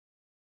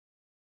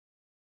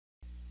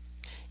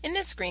In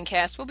this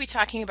screencast, we'll be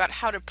talking about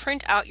how to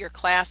print out your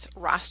class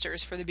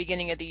rosters for the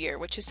beginning of the year,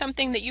 which is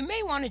something that you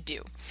may want to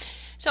do.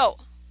 So,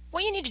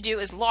 what you need to do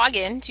is log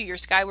in to your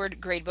Skyward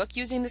Gradebook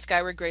using the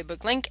Skyward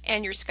Gradebook link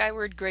and your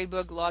Skyward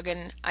Gradebook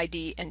login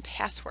ID and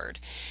password.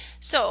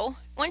 So,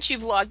 once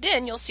you've logged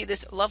in, you'll see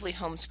this lovely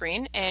home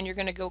screen, and you're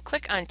going to go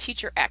click on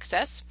Teacher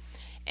Access,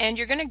 and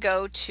you're going to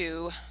go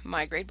to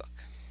My Gradebook.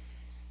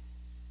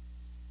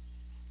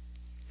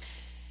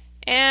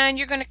 And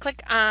you're going to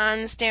click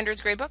on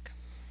Standards Gradebook.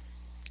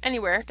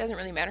 Anywhere, it doesn't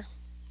really matter.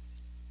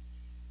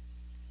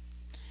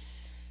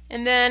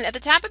 And then at the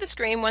top of the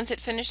screen, once it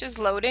finishes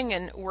loading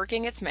and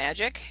working its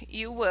magic,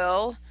 you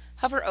will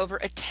hover over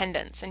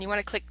Attendance, and you want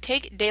to click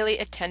Take Daily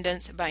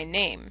Attendance by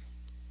Name.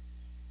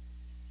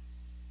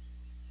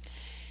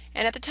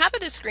 And at the top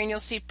of the screen, you'll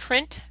see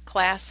Print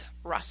Class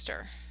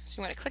Roster. So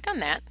you want to click on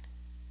that.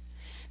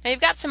 Now you've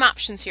got some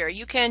options here.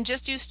 You can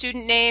just do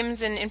student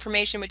names and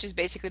information, which is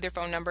basically their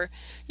phone number.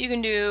 You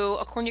can do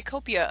a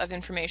cornucopia of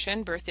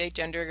information, birthday,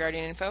 gender,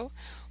 guardian info,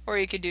 or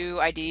you could do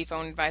ID,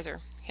 phone,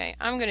 advisor. Okay,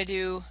 I'm going to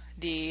do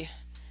the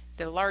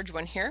large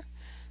one here.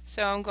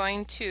 So I'm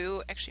going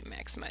to actually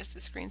maximize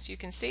the screen so you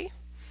can see.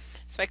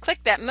 So I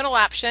click that middle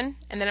option,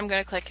 and then I'm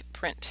going to click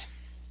Print.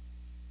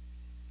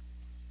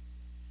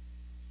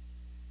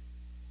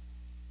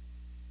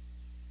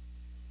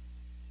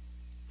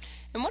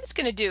 And what it's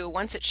going to do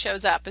once it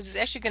shows up is it's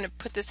actually going to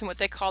put this in what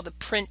they call the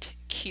print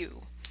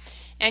queue.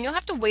 And you'll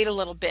have to wait a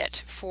little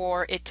bit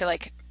for it to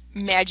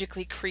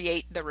magically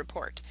create the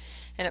report.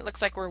 And it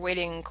looks like we're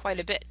waiting quite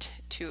a bit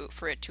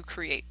for it to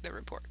create the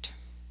report.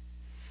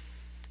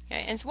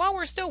 Okay, and so while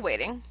we're still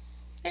waiting,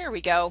 there we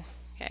go.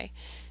 Okay,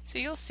 so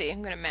you'll see,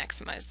 I'm going to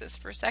maximize this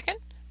for a second.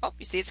 Oh,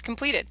 you see it's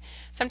completed.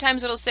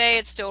 Sometimes it'll say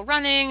it's still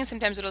running,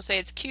 sometimes it'll say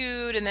it's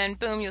queued, and then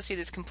boom, you'll see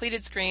this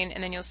completed screen,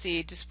 and then you'll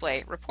see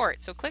Display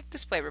Report. So click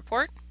Display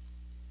Report,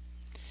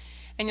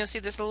 and you'll see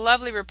this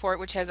lovely report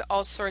which has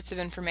all sorts of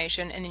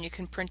information, and then you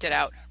can print it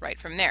out right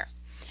from there.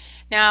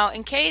 Now,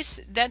 in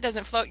case that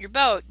doesn't float your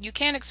boat, you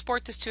can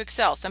export this to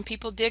Excel. Some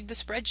people dig the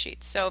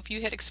spreadsheets. So if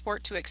you hit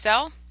Export to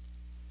Excel,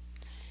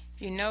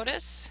 if you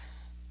notice,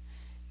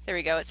 there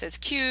we go, it says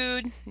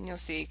queued, and you'll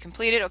see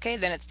completed. Okay,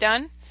 then it's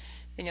done.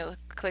 Then you'll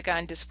click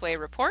on Display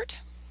Report.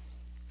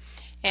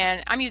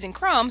 And I'm using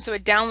Chrome, so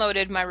it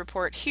downloaded my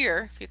report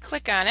here. If you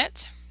click on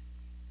it,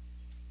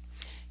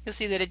 you'll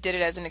see that it did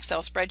it as an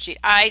Excel spreadsheet.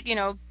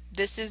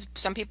 This is,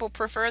 some people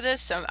prefer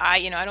this. I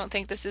don't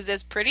think this is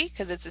as pretty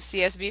because it's a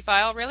CSV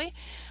file really.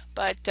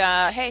 But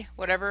hey,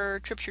 whatever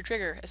trips your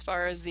trigger as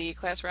far as the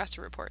class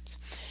roster reports.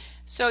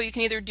 So you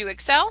can either do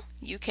Excel,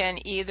 you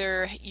can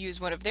either use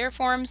one of their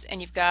forms,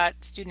 and you've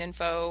got student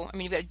info.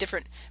 You've got a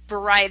different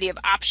variety of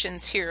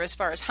options here as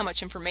far as how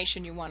much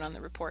information you want on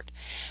the report.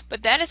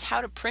 But that is how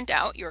to print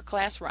out your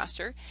class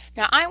roster.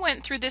 Now I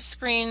went through this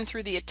screen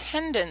through the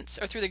attendance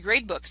or through the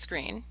gradebook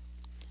screen.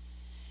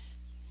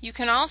 You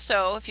can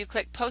also, if you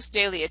click Post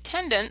Daily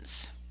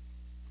Attendance,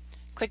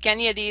 click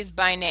any of these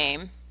by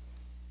name,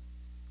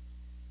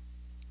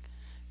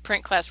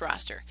 print class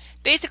roster.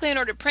 Basically, in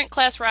order to print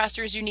class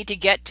rosters, you need to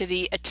get to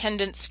the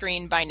attendance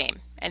screen by name,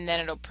 and then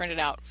it'll print it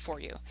out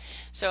for you.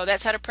 So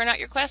that's how to print out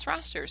your class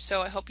rosters.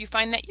 So I hope you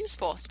find that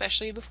useful,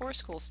 especially before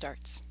school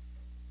starts.